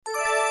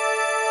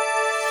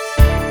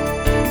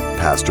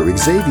Pastor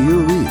Xavier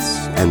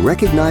Reese and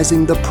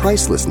recognizing the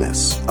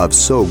pricelessness of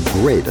so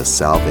great a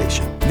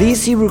salvation.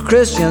 These Hebrew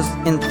Christians,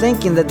 in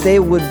thinking that they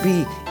would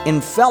be in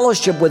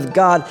fellowship with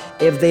God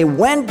if they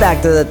went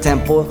back to the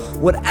temple,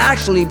 would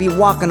actually be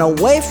walking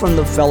away from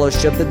the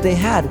fellowship that they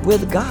had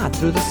with God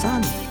through the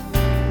Son.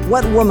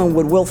 What woman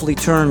would willfully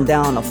turn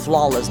down a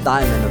flawless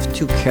diamond of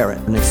 2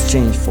 carat in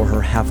exchange for her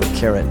half a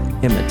carat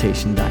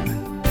imitation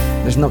diamond?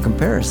 There's no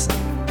comparison.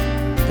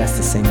 That's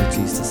the same with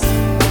Jesus.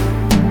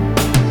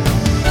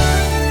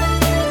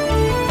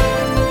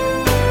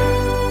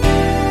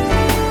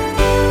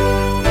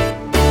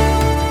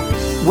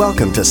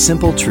 Welcome to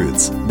Simple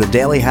Truths, the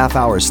daily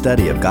half-hour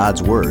study of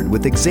God's Word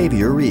with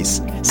Xavier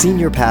Reese,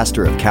 Senior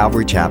Pastor of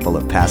Calvary Chapel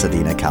of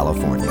Pasadena,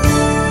 California.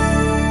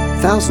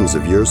 Thousands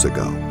of years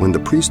ago, when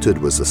the priesthood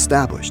was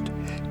established,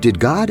 did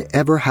God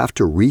ever have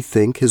to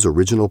rethink His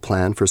original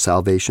plan for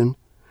salvation?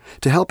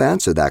 To help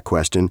answer that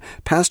question,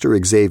 Pastor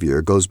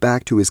Xavier goes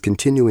back to his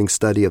continuing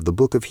study of the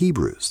book of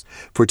Hebrews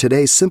for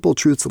today's Simple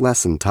Truths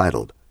lesson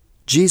titled,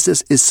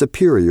 Jesus is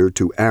Superior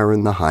to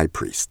Aaron the High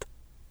Priest.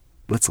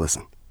 Let's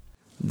listen.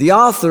 The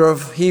author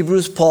of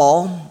Hebrews,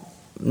 Paul,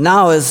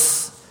 now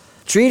is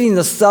treating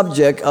the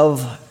subject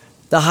of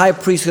the high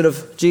priesthood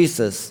of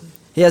Jesus.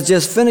 He has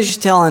just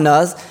finished telling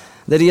us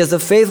that he is a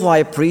faithful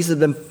high priest, has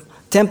been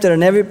tempted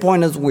in every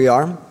point as we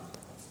are.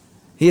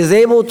 He is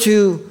able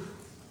to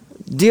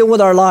deal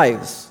with our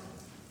lives.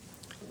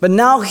 But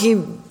now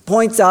he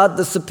points out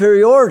the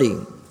superiority.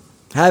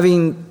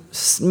 Having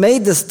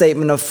made the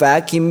statement of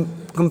fact, he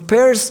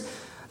compares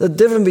the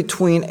difference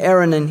between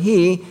Aaron and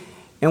he,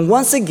 and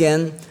once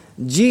again,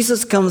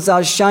 Jesus comes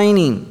out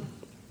shining.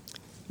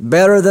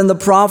 Better than the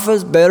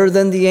prophets, better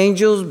than the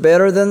angels,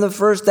 better than the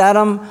first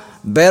Adam,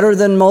 better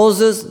than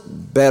Moses,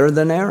 better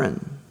than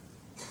Aaron.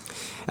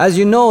 As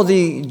you know,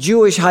 the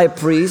Jewish high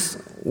priest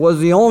was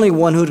the only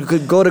one who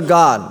could go to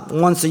God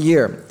once a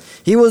year.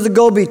 He was the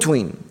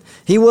go-between.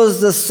 He was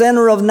the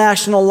center of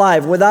national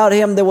life. Without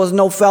him, there was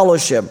no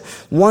fellowship.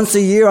 Once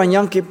a year on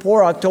Yom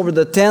Kippur, October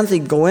the 10th,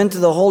 he'd go into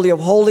the Holy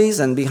of Holies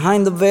and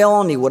behind the veil,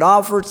 and he would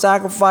offer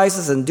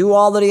sacrifices and do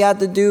all that he had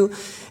to do,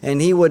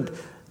 and he would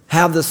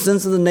have the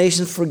sins of the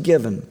nations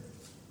forgiven.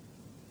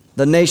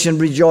 The nation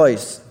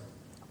rejoiced.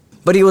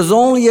 But he was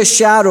only a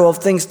shadow of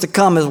things to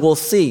come, as we'll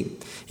see.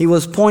 He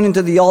was pointing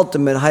to the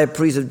ultimate high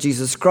priest of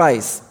Jesus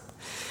Christ.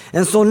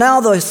 And so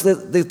now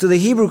to the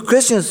Hebrew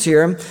Christians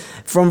here,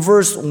 from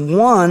verse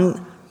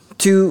 1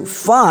 to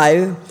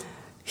 5,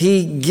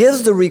 he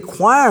gives the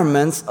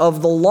requirements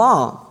of the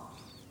law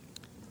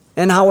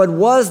and how it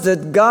was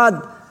that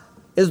God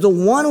is the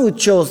one who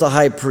chose the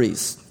high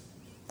priest.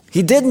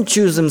 He didn't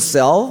choose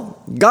himself.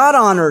 God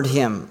honored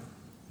him.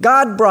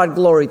 God brought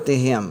glory to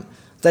him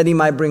that he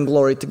might bring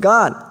glory to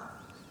God.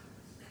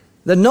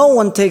 That no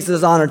one takes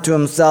his honor to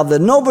himself, that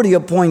nobody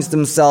appoints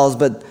themselves,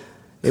 but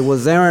it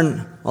was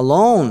Aaron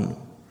alone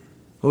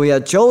who he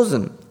had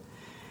chosen.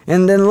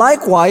 And then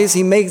likewise,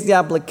 he makes the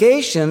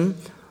application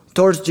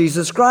towards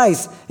Jesus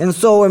Christ. And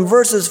so in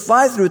verses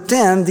 5 through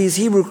 10, these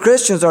Hebrew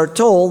Christians are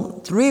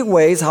told 3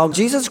 ways how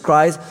Jesus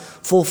Christ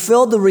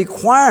fulfilled the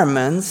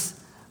requirements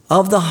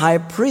of the high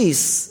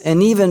priests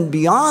and even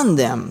beyond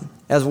them,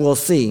 as we'll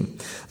see.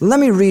 Let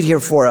me read here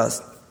for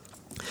us.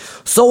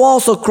 So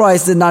also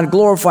Christ did not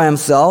glorify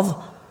himself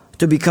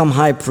to become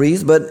high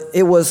priest, but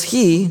it was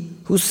he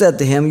who said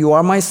to him, "You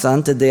are my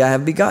son, today I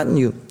have begotten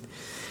you."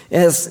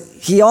 As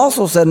he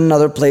also said in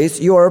another place,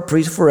 "You are a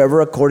priest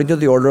forever according to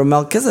the order of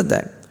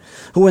Melchizedek,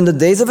 who in the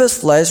days of his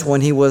flesh,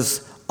 when he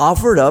was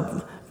offered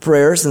up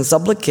prayers and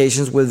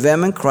supplications with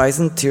vehement cries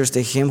and tears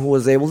to him who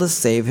was able to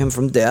save him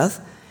from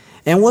death,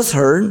 and was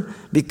heard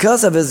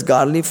because of his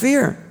godly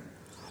fear.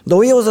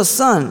 Though he was a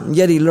son,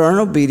 yet he learned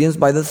obedience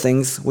by the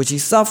things which he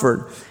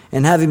suffered.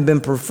 And having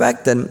been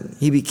perfected,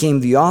 he became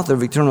the author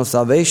of eternal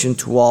salvation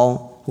to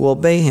all who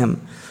obey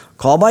him,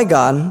 called by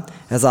God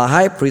as a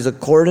high priest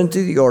according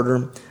to the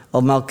order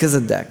of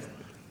Melchizedek."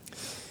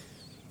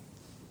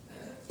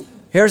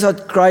 Here's how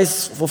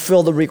Christ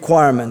fulfilled the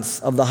requirements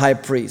of the high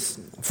priest.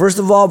 First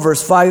of all,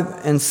 verse 5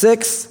 and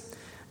 6,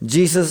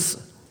 Jesus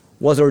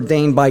was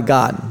ordained by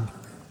God.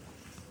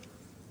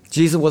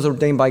 Jesus was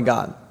ordained by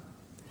God.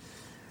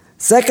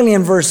 Secondly,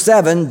 in verse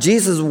 7,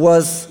 Jesus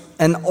was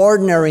an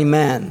ordinary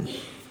man.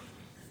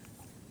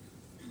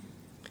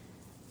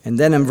 And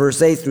then in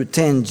verse 8 through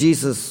 10,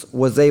 Jesus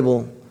was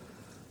able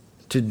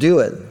to do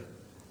it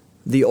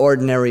the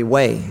ordinary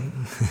way.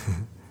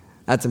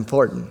 That's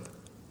important.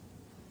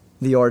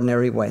 The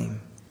ordinary way.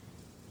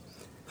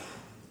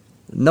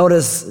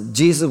 Notice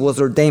Jesus was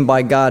ordained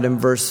by God in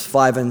verse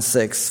 5 and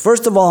 6.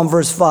 First of all, in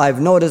verse 5,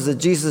 notice that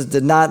Jesus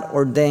did not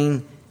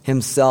ordain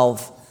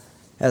himself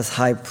as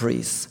high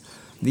priest.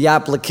 The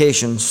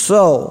application.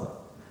 So,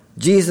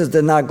 Jesus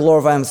did not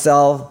glorify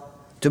himself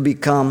to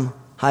become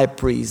high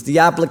priest. The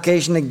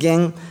application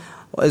again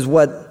is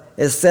what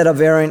is said of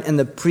Aaron in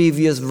the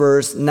previous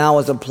verse, now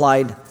is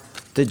applied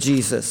to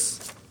Jesus.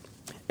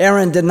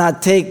 Aaron did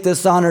not take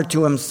this honor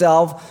to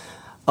himself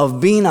of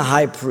being a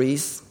high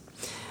priest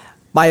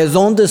by his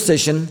own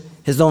decision,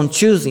 his own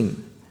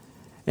choosing.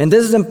 And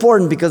this is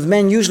important because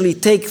men usually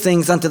take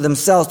things unto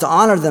themselves to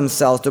honor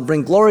themselves, to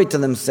bring glory to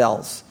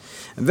themselves.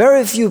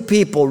 Very few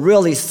people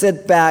really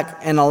sit back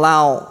and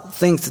allow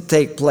things to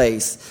take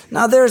place.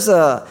 Now there's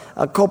a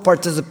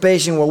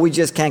co-participation where we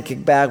just can't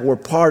kick back, we're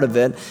part of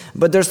it.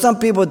 But there's some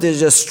people that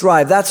just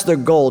strive. That's their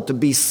goal, to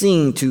be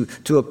seen,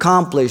 to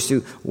accomplish, to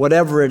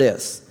whatever it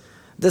is.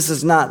 This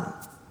is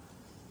not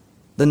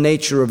the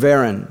nature of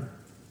Aaron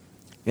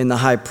in the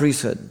high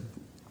priesthood.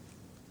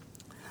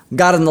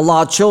 God in the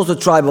law chose the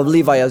tribe of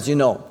Levi, as you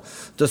know,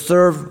 to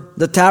serve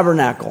the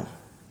tabernacle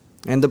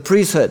and the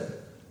priesthood.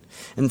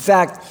 In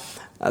fact,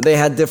 they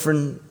had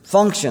different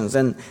functions,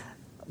 and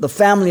the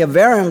family of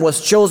Aaron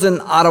was chosen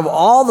out of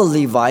all the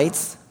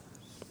Levites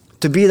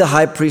to be the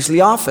high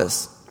priestly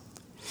office.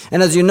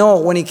 And as you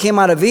know, when he came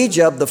out of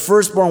Egypt, the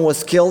firstborn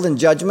was killed in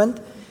judgment,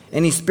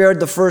 and he spared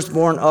the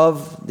firstborn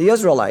of the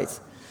Israelites.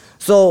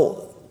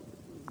 So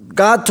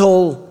God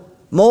told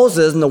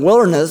Moses in the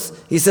wilderness,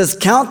 he says,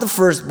 count the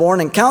firstborn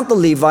and count the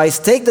Levites,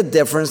 take the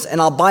difference, and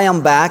I'll buy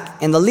them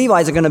back, and the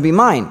Levites are going to be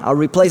mine. I'll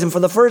replace them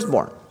for the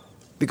firstborn,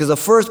 because the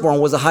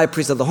firstborn was the high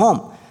priest of the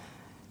home.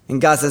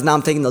 And God says, now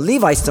I'm taking the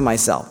Levites to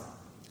myself.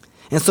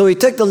 And so he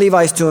took the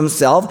Levites to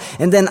himself,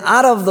 and then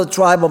out of the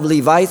tribe of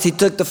Levites, he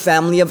took the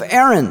family of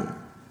Aaron.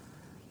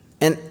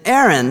 And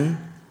Aaron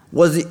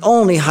was the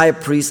only high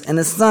priest and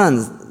his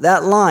sons,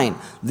 that line.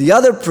 The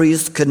other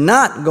priests could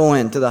not go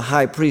into the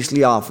high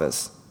priestly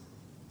office.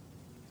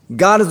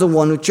 God is the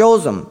one who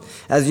chose them.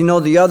 As you know,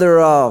 the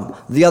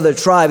other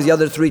tribes, the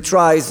other three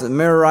tribes, the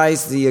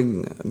Merarites,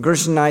 the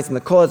Gershonites, and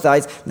the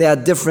Kohathites, they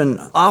had different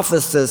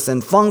offices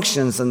and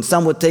functions, and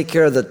some would take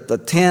care of the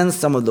tents,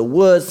 some of the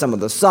wood, some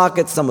of the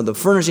sockets, some of the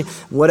furnishing,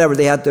 whatever.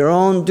 They had their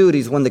own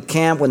duties when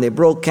they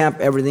broke camp,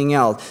 everything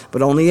else.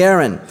 But only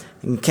Aaron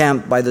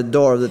encamped by the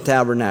door of the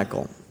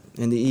tabernacle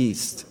in the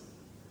east,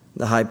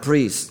 the high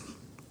priest.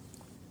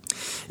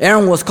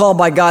 Aaron was called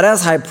by God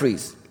as high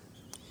priest.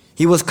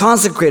 He was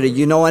consecrated,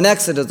 you know, in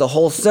Exodus, the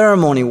whole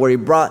ceremony where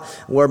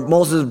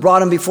Moses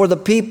brought him before the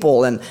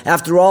people, and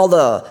after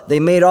they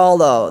made all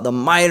the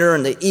mitre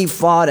and the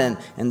ephod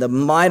and the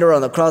mitre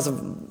on the cross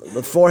of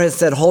the forehead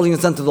said,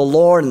 holiness unto the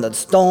Lord, and the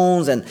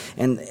stones and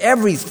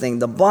everything,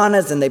 the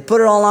bonnets, and they put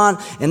it all on,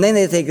 and then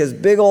they take this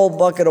big old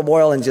bucket of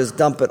oil and just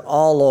dump it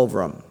all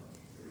over him.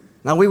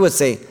 Now we would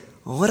say,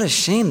 oh, what a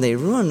shame, they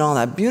ruined all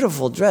that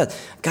beautiful dress.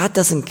 God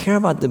doesn't care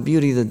about the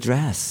beauty of the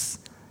dress.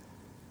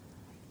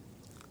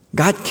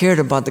 God cared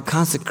about the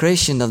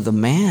consecration of the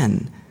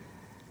man,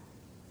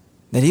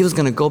 that he was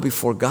going to go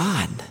before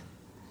God.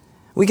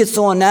 We get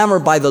so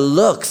enamored by the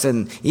looks,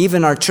 and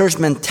even our church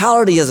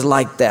mentality is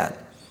like that.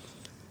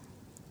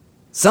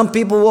 Some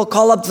people will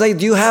call up and say,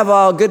 do you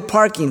have good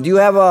parking? Do you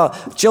have a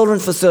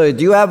children's facility?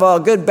 Do you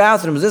have good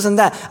bathrooms? This and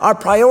that. Our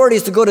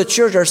priorities to go to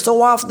church are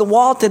so off the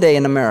wall today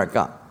in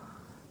America.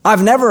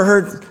 I've never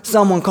heard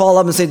someone call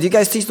up and say, do you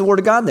guys teach the Word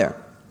of God there?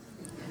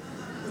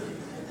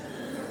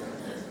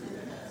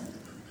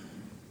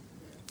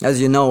 As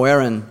you know,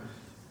 Aaron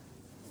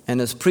and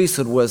his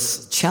priesthood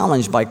was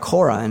challenged by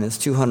Korah and his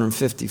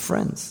 250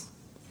 friends.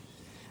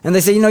 And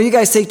they say, you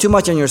guys take too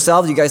much on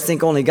yourselves. You guys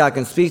think only God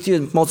can speak to you.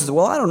 And Moses said,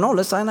 well, I don't know.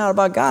 Let's find out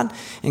about God.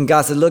 And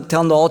God said, look,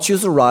 tell them to all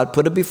choose a rod.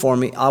 Put it before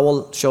me. I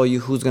will show you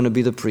who's going to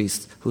be the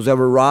priest.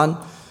 Whoever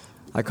rod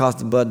I caused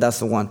to bud, that's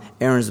the one.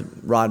 Aaron's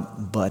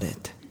rod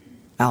budded.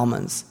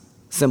 Almonds,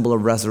 symbol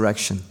of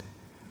resurrection.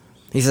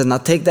 He says, now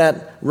take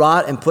that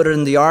rod and put it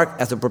in the ark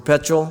as a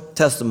perpetual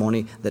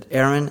testimony that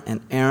Aaron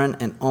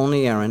and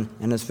only Aaron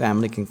and his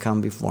family can come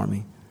before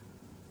me.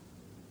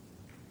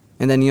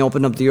 And then he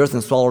opened up the earth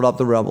and swallowed up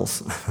the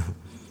rebels.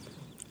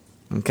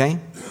 Okay?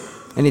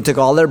 And he took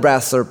all their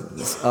brass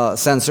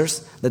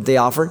censers that they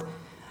offered,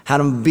 had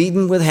them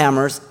beaten with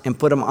hammers, and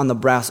put them on the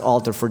brass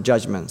altar for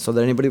judgment. So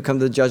that anybody who comes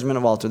to the judgment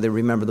of altar, they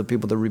remember the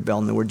people that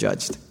rebelled and they were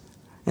judged.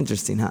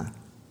 Interesting, huh?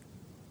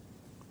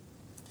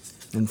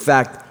 In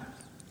fact,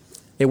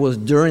 it was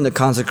during the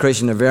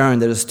consecration of Aaron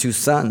that his two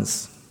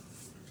sons,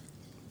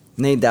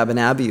 Nadab and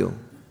Abihu,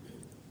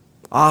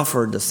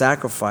 offered the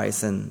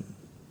sacrifice, and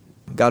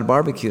God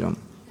barbecued them.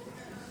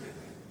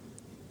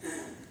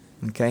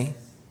 Okay?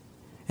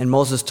 And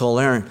Moses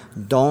told Aaron,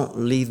 don't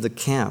leave the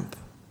camp.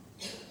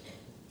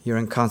 You're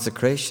in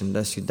consecration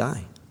lest you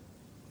die.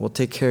 We'll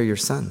take care of your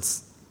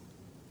sons.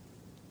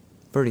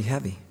 Pretty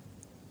heavy.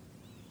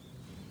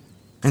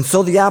 And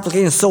so the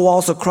application, so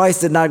also Christ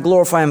did not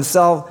glorify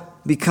himself,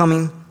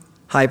 becoming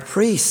high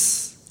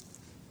priest.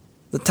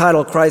 The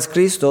title Christ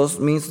Christos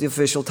means the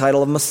official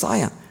title of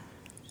Messiah.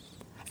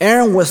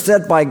 Aaron was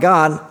set by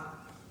God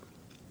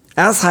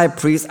as high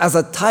priest as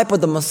a type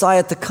of the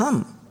Messiah to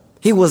come.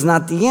 He was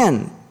not the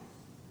end.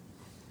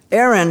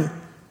 Aaron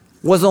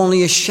was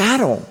only a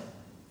shadow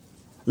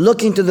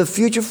looking to the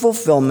future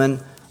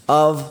fulfillment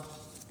of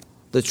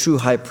the true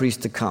high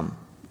priest to come.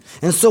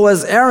 And so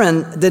as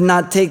Aaron did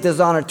not take this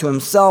honor to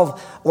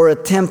himself or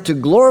attempt to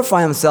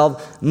glorify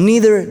himself,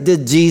 neither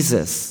did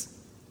Jesus.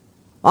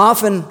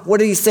 Often, what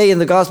did he say in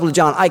the Gospel of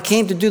John? I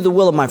came to do the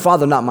will of my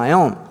Father, not my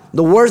own.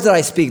 The words that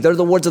I speak, they're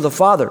the words of the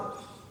Father.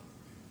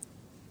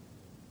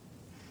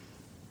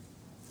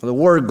 The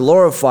word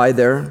glorify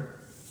there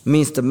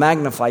means to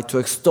magnify, to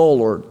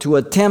extol, or to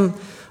attempt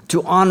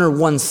to honor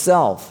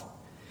oneself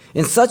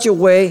in such a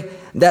way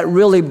that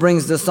really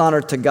brings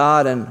dishonor to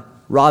God and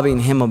robbing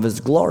Him of His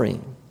glory.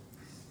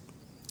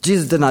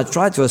 Jesus did not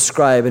try to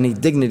ascribe any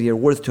dignity or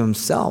worth to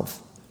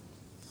Himself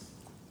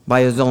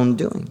by His own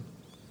doing.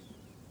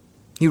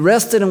 He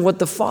rested in what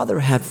the Father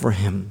had for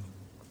Him,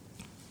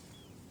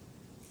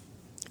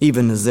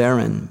 even as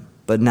Aaron,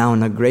 but now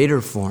in a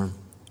greater form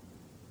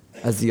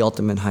as the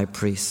ultimate high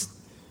priest.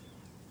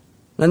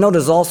 Now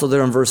notice also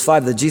there in verse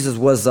 5 that Jesus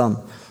was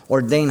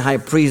ordained high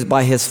priest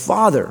by His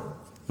Father.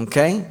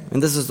 Okay?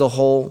 And this is the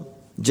whole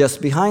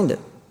gist behind it.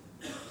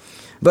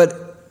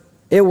 But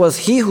it was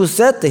He who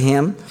said to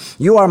Him,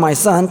 "You are my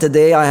Son,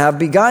 today I have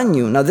begotten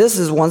you." Now this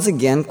is once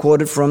again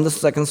quoted from the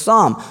second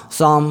Psalm,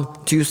 Psalm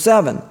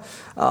 2:7.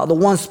 The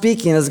one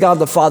speaking is God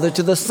the Father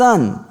to the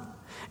Son.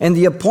 And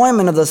the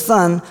appointment of the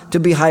Son to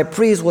be high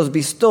priest was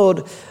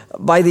bestowed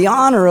by the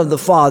honor of the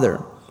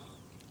Father.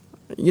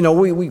 You know,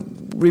 we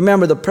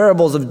remember the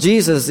parables of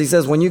Jesus. He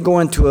says when you go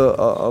into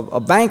a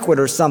banquet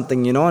or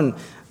something, you know,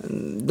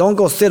 and don't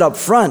go sit up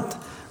front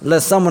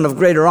unless someone of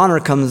greater honor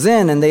comes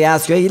in and they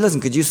ask you, "Hey,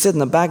 listen, could you sit in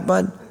the back,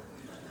 bud?"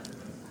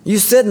 You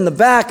sit in the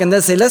back and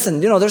they say,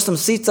 "Listen, you know, there's some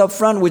seats up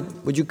front.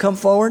 Would you come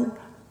forward?"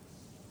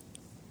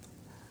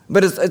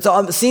 But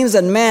it seems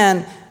that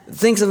man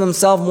thinks of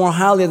himself more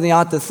highly than he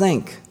ought to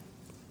think.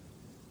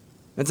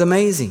 It's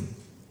amazing.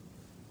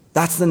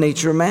 That's the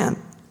nature of man.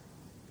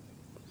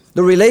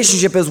 The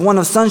relationship is one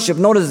of sonship.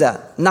 Notice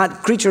that.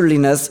 Not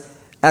creatureliness,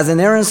 as in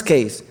Aaron's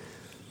case.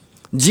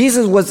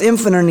 Jesus was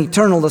infinite and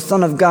eternal, the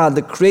Son of God,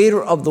 the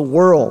creator of the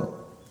world.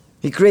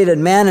 He created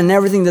man and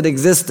everything that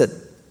existed.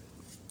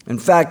 In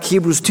fact,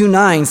 Hebrews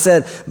 2:9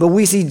 said, "But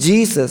we see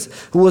Jesus,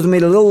 who was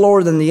made a little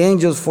lower than the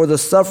angels for the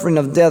suffering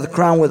of death,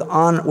 crowned with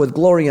honor, with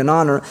glory and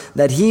honor,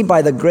 that He,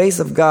 by the grace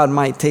of God,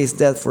 might taste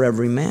death for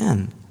every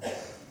man."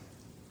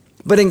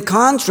 But in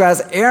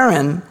contrast,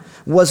 Aaron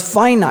was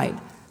finite,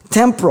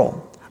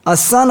 temporal, a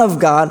son of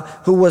God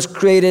who was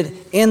created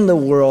in the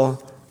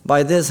world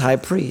by this high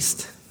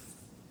priest.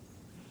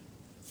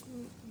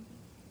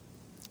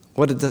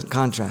 What is the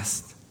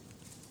contrast?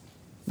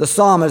 The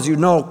psalm, as you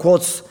know,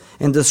 quotes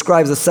and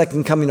describes the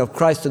second coming of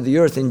Christ to the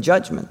earth in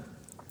judgment,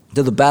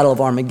 to the battle of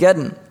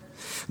Armageddon.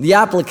 The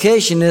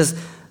application is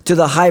to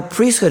the high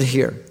priesthood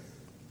here.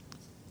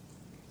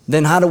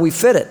 Then how do we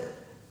fit it?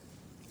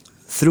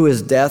 Through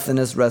His death and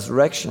His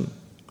resurrection,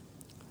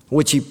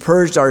 which He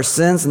purged our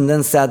sins and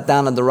then sat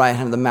down at the right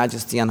hand of the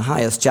Majesty on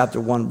high, as chapter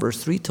 1, verse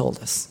 3 told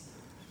us.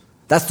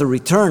 That's the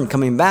return,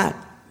 coming back.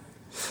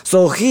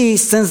 So He,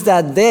 since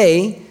that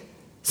day,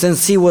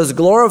 since He was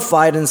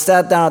glorified and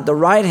sat down at the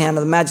right hand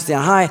of the Majesty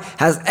on high,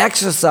 has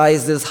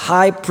exercised this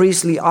high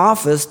priestly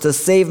office to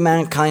save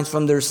mankind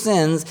from their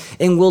sins,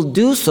 and will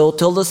do so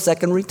till the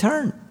second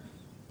return.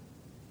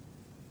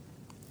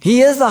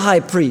 He is the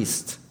high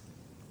priest.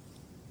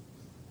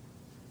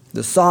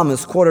 The psalm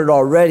is quoted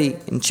already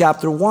in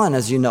chapter 1,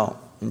 as you know,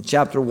 in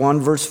chapter 1,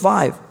 verse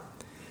 5,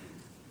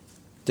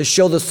 to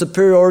show the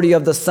superiority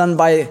of the Son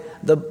by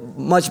the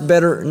much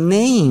better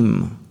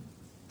name,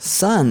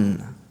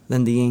 Son,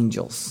 than the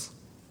angels.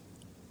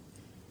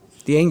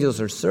 The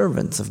angels are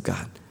servants of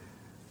God.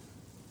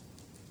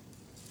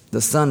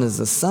 The Son is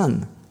the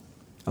Son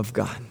of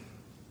God.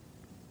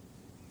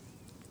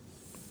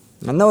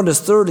 Now notice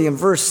thirdly in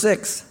verse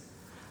 6,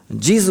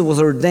 Jesus was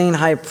ordained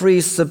high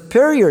priest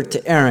superior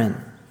to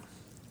Aaron.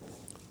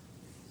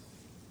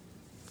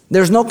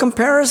 There's no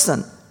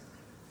comparison.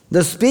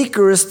 The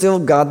speaker is still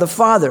God the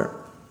Father.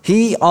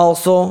 He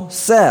also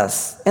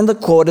says, and the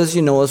quote, as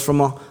you know, is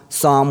from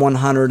Psalm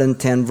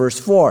 110, verse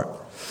 4.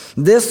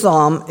 This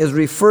psalm is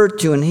referred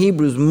to in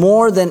Hebrews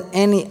more than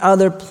any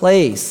other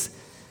place.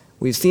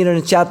 We've seen it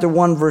in chapter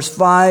 1, verse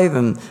 5,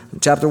 and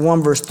chapter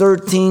 1, verse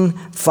 13,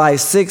 5,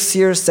 6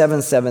 here,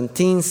 7,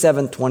 17,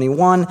 7,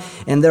 21.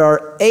 And there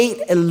are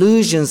 8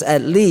 allusions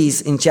at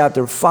least in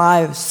chapter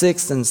 5,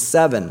 6, and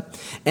 7.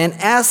 And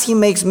as he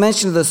makes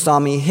mention of the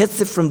psalm, he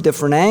hits it from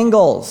different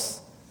angles.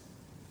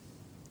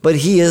 But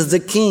He is the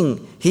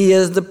king. He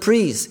is the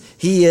priest.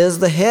 He is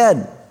the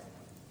head.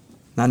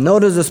 Now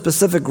notice the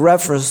specific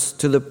reference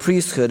to the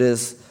priesthood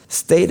is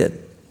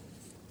stated.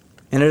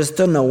 And it is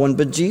to no one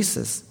but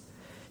Jesus.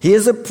 He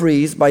is a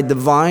priest by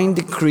divine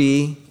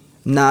decree,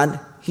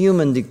 not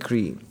human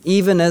decree.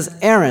 Even as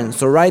Aaron.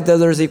 So right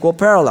there's equal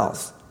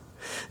parallels.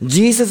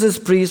 Jesus is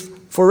priest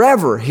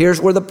forever. Here's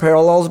where the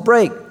parallels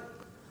break.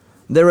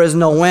 There is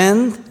no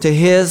end to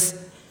His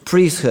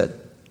priesthood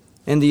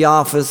in the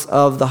office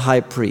of the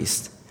high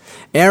priest.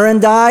 Aaron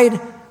died,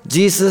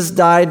 Jesus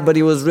died, but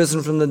He was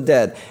risen from the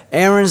dead.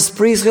 Aaron's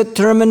priesthood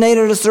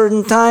terminated at a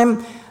certain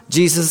time,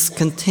 Jesus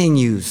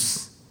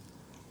continues.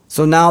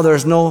 So now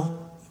there's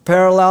no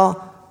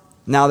parallel,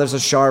 now there's a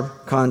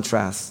sharp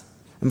contrast.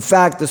 In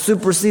fact, the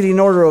superseding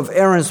order of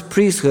Aaron's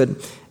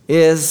priesthood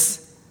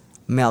is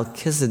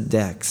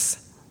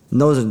Melchizedek's.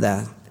 Notice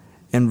that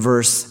in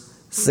verse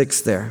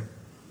 6 there.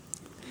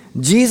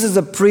 Jesus is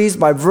a priest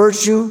by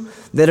virtue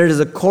that it is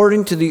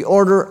according to the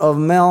order of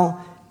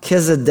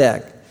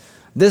Melchizedek.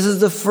 This is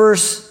the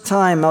first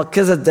time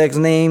Melchizedek's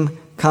name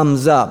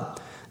comes up.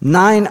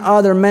 9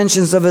 other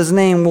mentions of his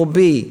name will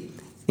be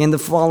in the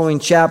following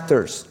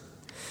chapters.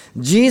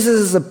 Jesus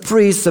is a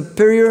priest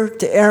superior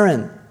to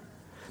Aaron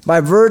by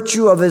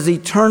virtue of his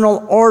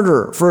eternal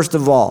order, first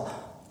of all.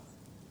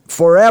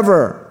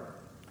 Forever.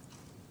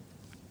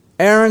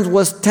 Aaron's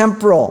was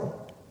temporal.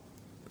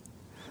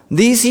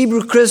 These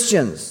Hebrew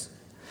Christians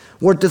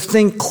were to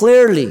think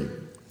clearly.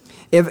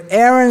 If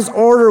Aaron's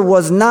order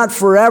was not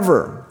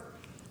forever,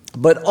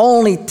 but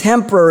only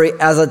temporary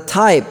as a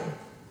type,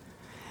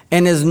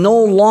 and is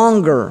no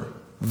longer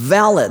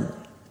valid,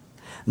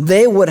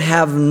 they would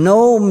have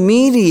no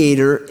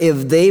mediator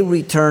if they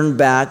returned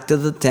back to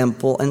the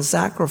temple and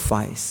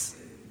sacrifice.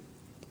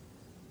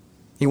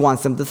 He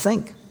wants them to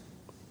think.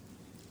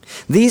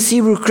 These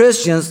Hebrew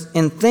Christians,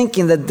 in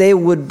thinking that they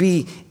would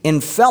be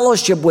in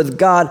fellowship with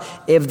God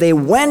if they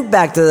went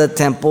back to the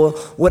temple,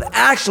 would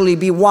actually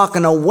be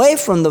walking away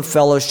from the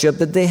fellowship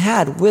that they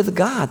had with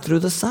God through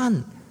the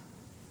Son.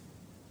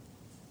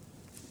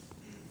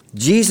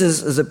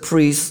 Jesus is a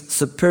priest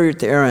superior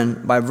to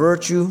Aaron by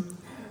virtue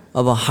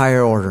of a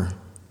higher order.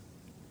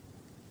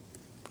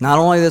 Not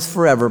only this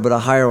forever, but a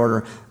higher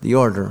order, the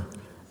order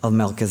of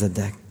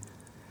Melchizedek.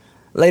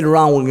 Later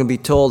on, we're going to be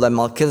told that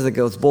Melchizedek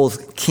was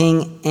both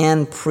king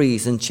and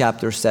priest in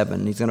chapter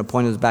 7. He's going to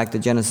point us back to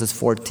Genesis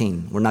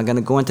 14. We're not going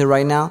to go into it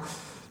right now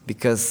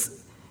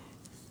because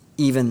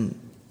even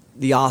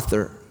the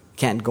author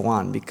can't go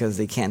on because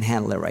they can't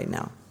handle it right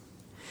now.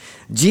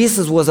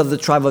 Jesus was of the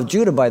tribe of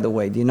Judah, by the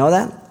way. Do you know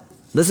that?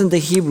 Listen to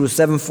Hebrews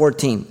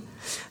 7:14.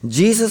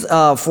 Jesus,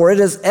 for it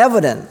is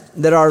evident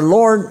that our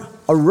Lord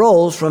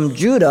arose from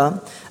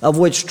Judah, of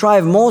which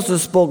tribe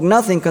Moses spoke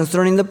nothing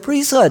concerning the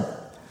priesthood.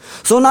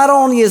 So not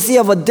only is he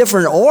of a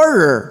different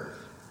order,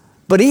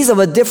 but he's of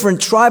a different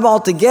tribe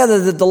altogether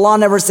that the law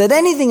never said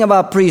anything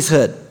about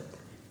priesthood.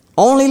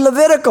 Only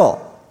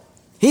Levitical.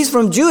 He's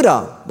from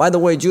Judah. By the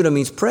way, Judah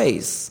means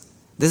praise.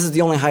 This is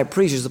the only high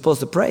priest you're supposed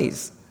to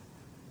praise.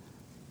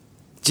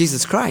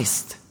 Jesus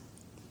Christ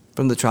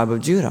from the tribe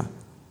of Judah.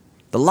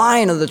 The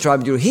Lion of the tribe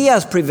of Judah. He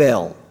has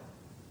prevailed.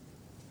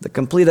 The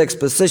complete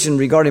exposition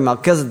regarding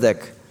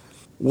Melchizedek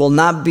will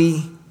not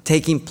be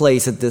taking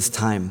place at this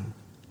time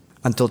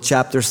until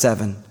chapter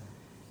 7.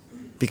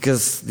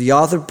 Because the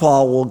author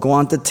Paul will go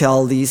on to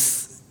tell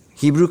these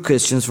Hebrew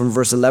Christians from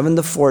verse 11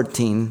 to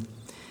 14,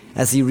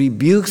 as he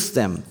rebukes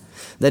them,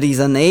 that he's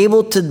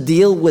unable to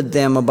deal with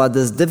them about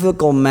this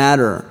difficult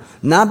matter,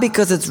 not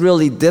because it's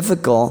really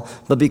difficult,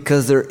 but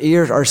because their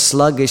ears are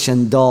sluggish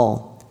and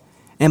dull.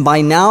 And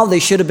by now they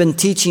should have been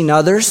teaching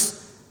others,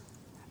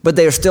 but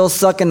they're still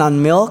sucking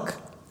on milk,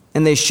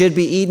 and they should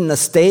be eating a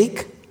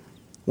steak,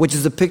 which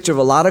is a picture of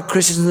a lot of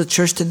Christians in the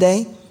church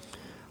today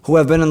who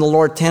have been in the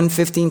Lord 10,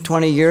 15,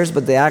 20 years,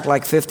 but they act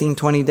like 15,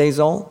 20 days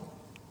old.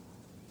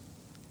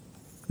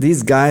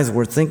 These guys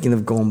were thinking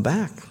of going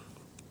back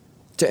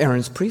to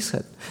Aaron's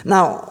priesthood.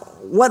 Now,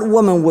 what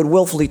woman would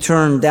willfully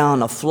turn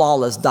down a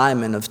flawless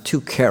diamond of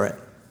 2 carat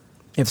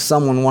if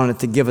someone wanted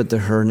to give it to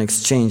her in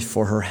exchange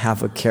for her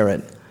half a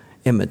carat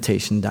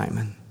imitation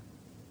diamond?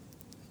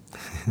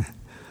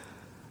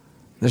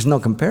 There's no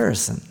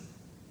comparison.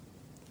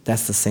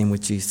 That's the same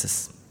with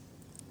Jesus.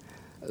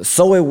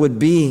 So it would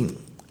be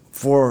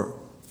for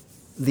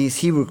these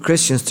Hebrew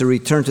Christians to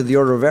return to the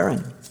order of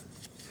Aaron,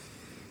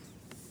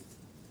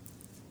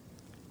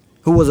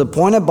 who was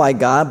appointed by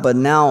God, but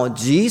now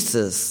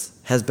Jesus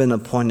has been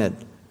appointed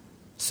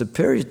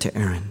superior to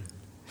Aaron.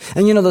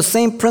 And you know, the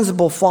same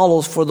principle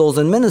follows for those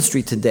in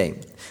ministry today.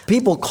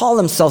 People call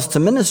themselves to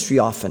ministry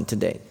often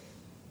today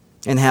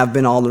and have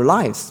been all their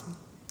lives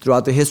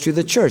throughout the history of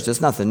the church.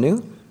 That's nothing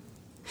new.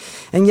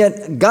 And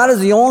yet, God is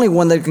the only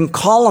one that can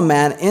call a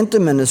man into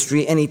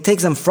ministry, and he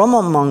takes him from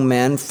among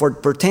men for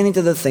pertaining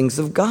to the things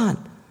of God.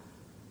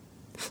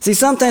 See,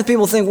 sometimes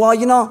people think, well,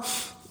 you know,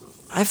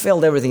 I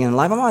failed everything in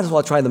life. I might as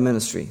well try the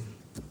ministry.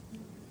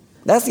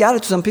 That's the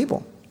attitude of some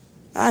people.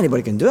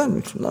 Anybody can do it.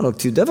 It's not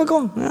too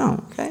difficult. Yeah,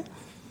 okay.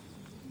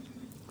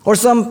 Or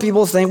some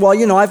people think, well,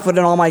 you know, I've put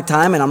in all my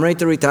time and I'm ready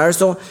to retire,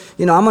 so,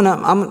 you know, I'm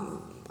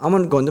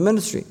gonna go into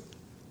ministry.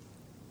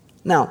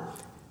 Now,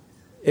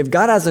 if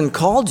God hasn't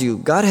called you,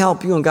 God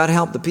help you and God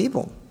help the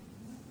people.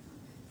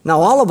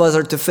 Now, all of us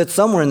are to fit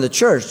somewhere in the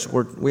church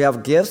where we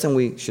have gifts and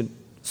we should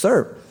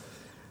serve.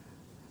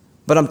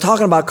 But I'm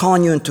talking about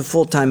calling you into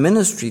full-time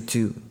ministry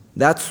too.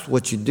 That's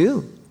what you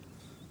do.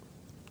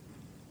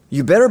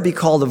 You better be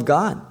called of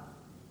God.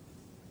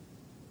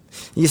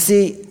 You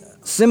see,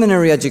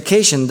 seminary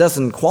education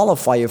doesn't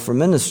qualify you for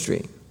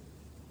ministry.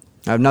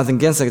 I have nothing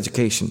against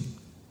education,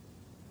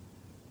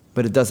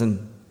 but it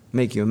doesn't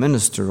make you a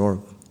minister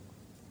or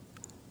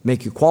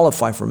make you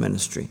qualify for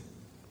ministry.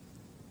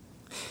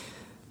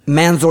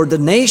 Man's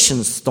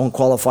ordinations don't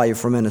qualify you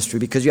for ministry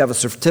because you have a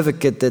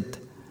certificate that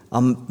a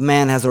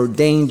man has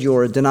ordained you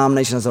or a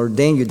denomination has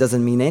ordained you.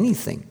 Doesn't mean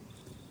anything.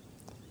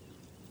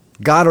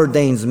 God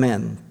ordains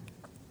men.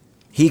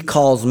 He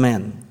calls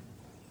men.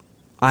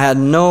 I had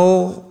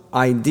no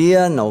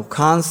idea, no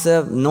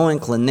concept, no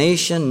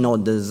inclination, no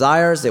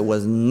desires. It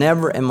was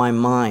never in my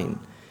mind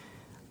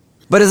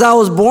But as I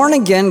was born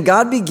again,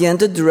 God began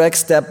to direct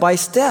step by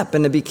step,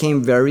 and it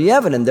became very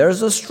evident.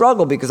 There's a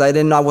struggle because I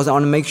wasn't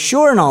want to make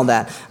sure and all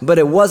that. But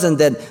it wasn't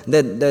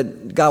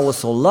that God was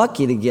so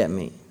lucky to get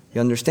me.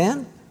 You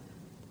understand?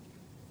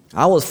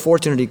 I was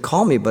fortunate He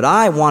called me, but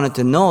I wanted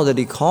to know that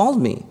He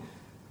called me.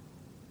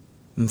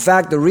 In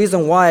fact, the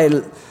reason why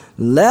I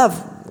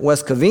left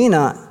West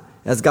Covina,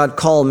 as God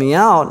called me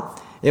out,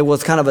 it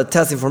was kind of a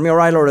testing for me. All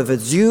right, Lord, if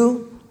it's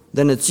you,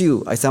 then it's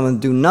you. I said, I'm going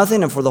to do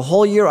nothing. And for the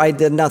whole year, I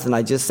did nothing.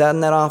 I just sat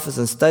in that office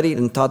and studied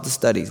and taught the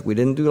studies. We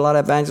didn't do a lot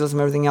of evangelism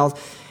and everything else.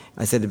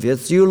 I said, if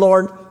it's you,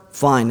 Lord,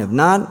 fine. If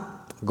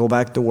not, go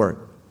back to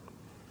work.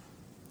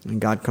 And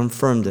God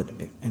confirmed it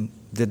and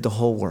did the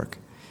whole work.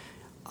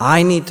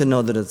 I need to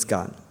know that it's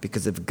God.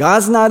 Because if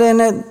God's not in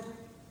it,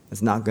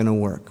 it's not going to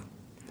work.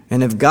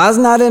 And if God's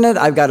not in it,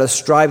 I've got to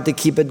strive to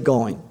keep it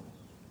going.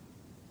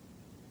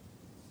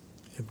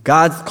 If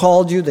God's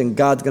called you, then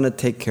God's going to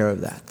take care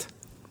of that.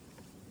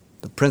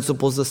 The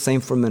principle is the same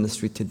for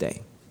ministry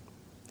today.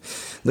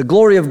 The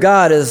glory of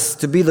God is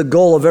to be the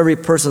goal of every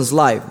person's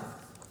life,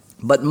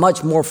 but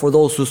much more for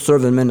those who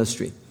serve in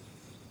ministry.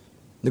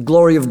 The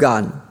glory of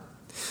God.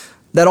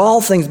 That all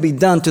things be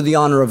done to the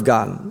honor of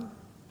God.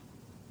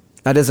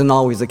 That isn't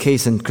always the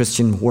case in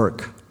Christian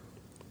work.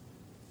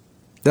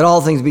 That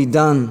all things be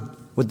done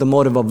with the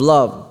motive of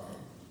love.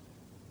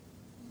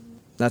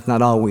 That's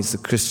not always the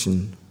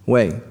Christian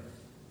way.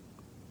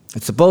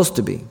 It's supposed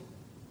to be.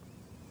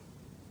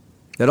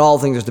 That all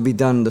things are to be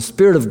done in the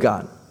Spirit of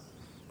God.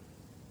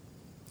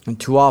 And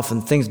too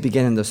often things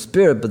begin in the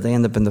Spirit, but they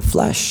end up in the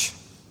flesh.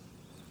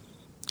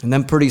 And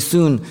then pretty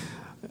soon,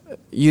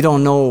 you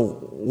don't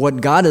know what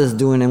God is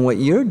doing and what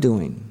you're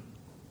doing.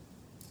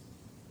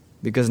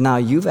 Because now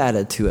you've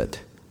added to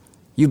it.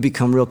 You've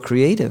become real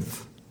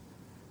creative.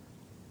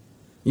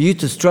 You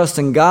used to trust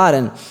in God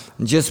and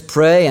just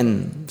pray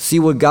and see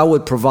what God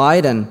would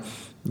provide, and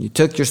you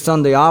took your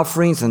Sunday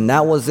offerings and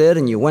that was it,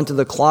 and you went to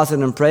the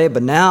closet and prayed,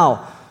 but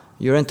now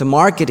you're into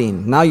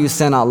marketing. Now you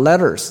send out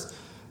letters.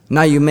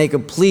 Now you make a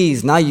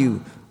pleas. Now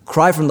you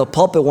cry from the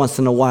pulpit once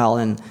in a while,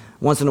 and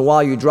once in a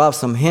while you drop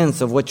some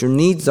hints of what your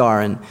needs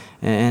are, and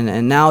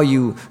now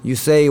you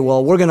say,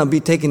 well, we're going to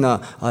be taking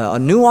a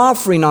new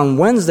offering on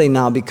Wednesday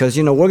now because,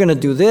 we're going to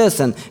do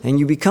this, and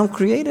you become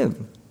creative.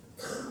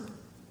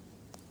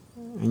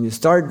 And you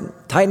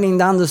start tightening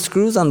down the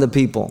screws on the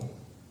people.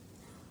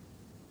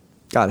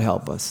 God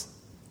help us.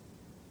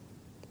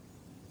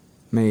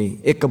 May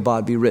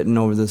Ichabod be written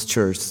over this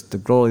church. The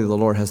glory of the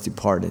Lord has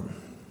departed.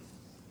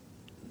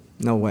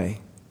 No way.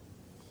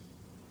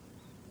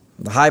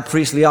 The high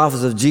priestly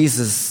office of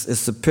Jesus is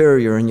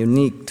superior and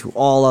unique to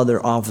all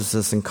other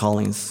offices and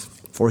callings,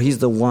 for He's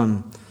the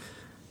one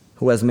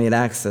who has made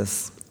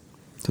access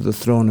to the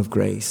throne of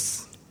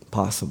grace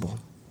possible.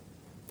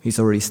 He's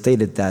already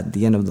stated that at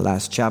the end of the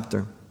last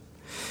chapter.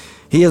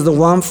 He is the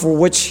one for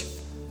which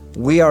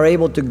we are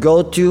able to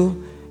go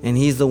to, and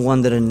He's the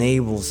one that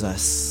enables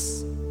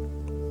us.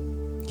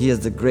 He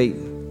is the great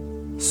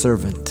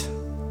servant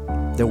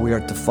that we are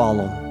to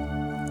follow.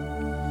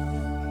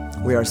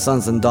 We are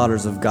sons and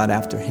daughters of God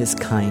after His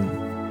kind,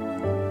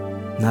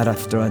 not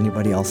after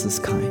anybody else's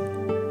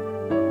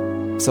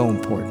kind. So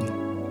important.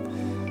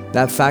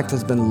 That fact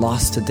has been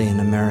lost today in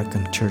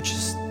American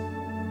churches.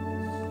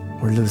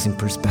 We're losing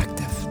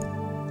perspective.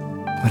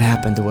 What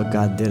happened to what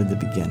God did at the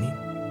beginning?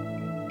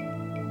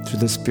 Through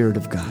the Spirit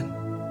of God,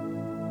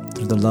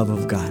 through the love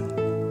of God,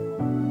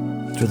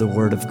 through the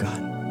Word of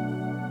God,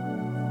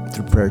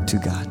 through prayer to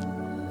God.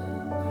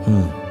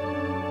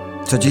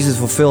 So Jesus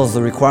fulfills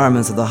the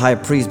requirements of the high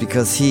priest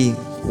because He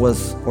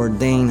was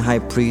ordained high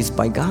priest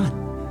by God.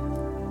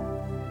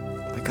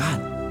 By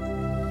God.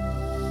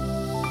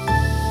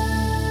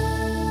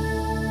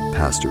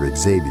 Pastor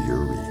Xavier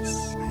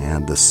Reese,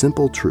 and the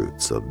simple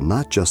truths of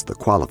not just the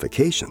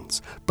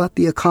qualifications, but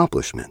the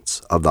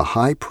accomplishments of the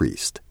high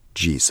priest,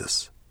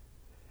 Jesus.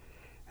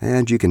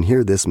 And you can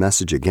hear this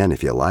message again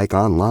if you like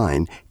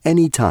online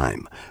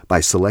anytime by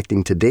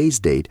selecting today's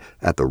date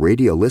at the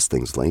radio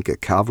listings link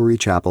at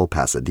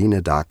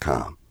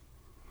CalvaryChapelPasadena.com.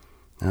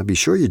 Now be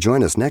sure you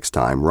join us next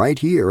time right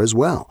here as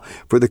well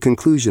for the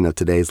conclusion of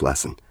today's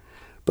lesson.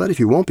 But if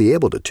you won't be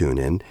able to tune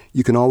in,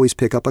 you can always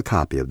pick up a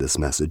copy of this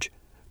message.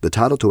 The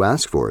title to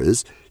ask for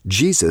is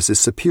Jesus is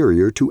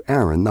Superior to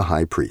Aaron the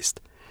High Priest,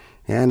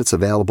 and it's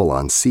available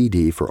on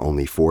CD for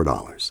only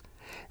 $4.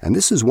 And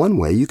this is one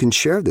way you can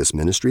share this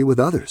ministry with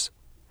others.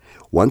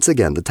 Once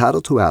again, the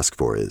title to ask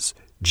for is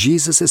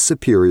Jesus is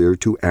Superior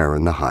to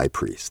Aaron the High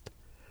Priest.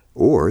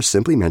 Or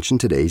simply mention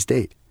today's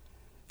date.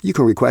 You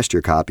can request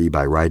your copy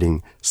by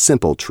writing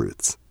Simple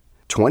Truths,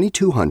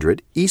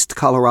 2200 East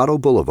Colorado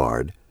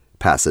Boulevard,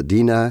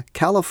 Pasadena,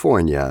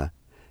 California,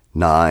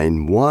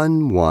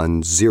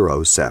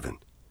 91107.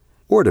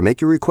 Or to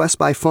make your request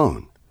by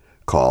phone,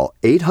 call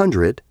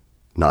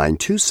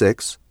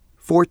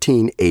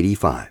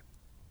 800-926-1485.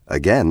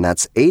 Again,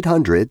 that's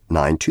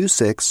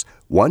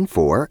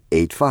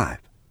 800-926-1485.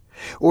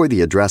 Or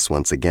the address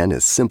once again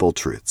is Simple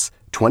Truths,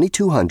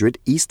 2200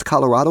 East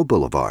Colorado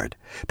Boulevard,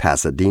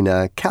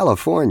 Pasadena,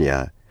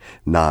 California,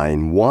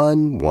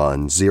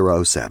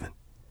 91107.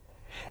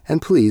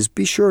 And please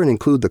be sure and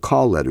include the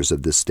call letters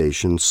of this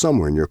station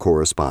somewhere in your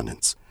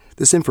correspondence.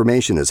 This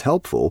information is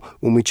helpful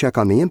when we check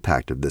on the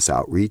impact of this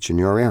outreach in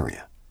your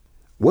area.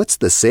 What's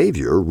the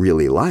Savior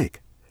really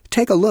like?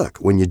 Take a look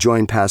when you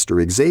join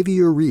Pastor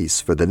Xavier Reese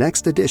for the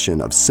next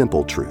edition of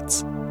Simple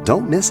Truths.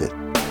 Don't miss it.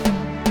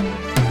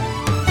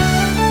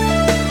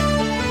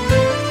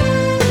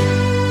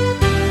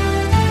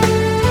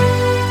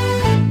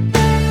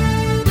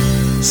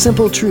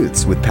 Simple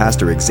Truths with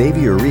Pastor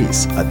Xavier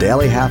Reese, a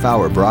daily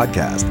half-hour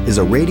broadcast, is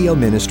a radio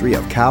ministry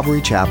of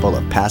Calvary Chapel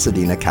of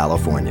Pasadena,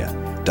 California.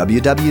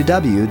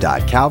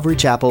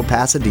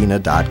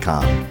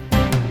 www.calvarychapelpasadena.com.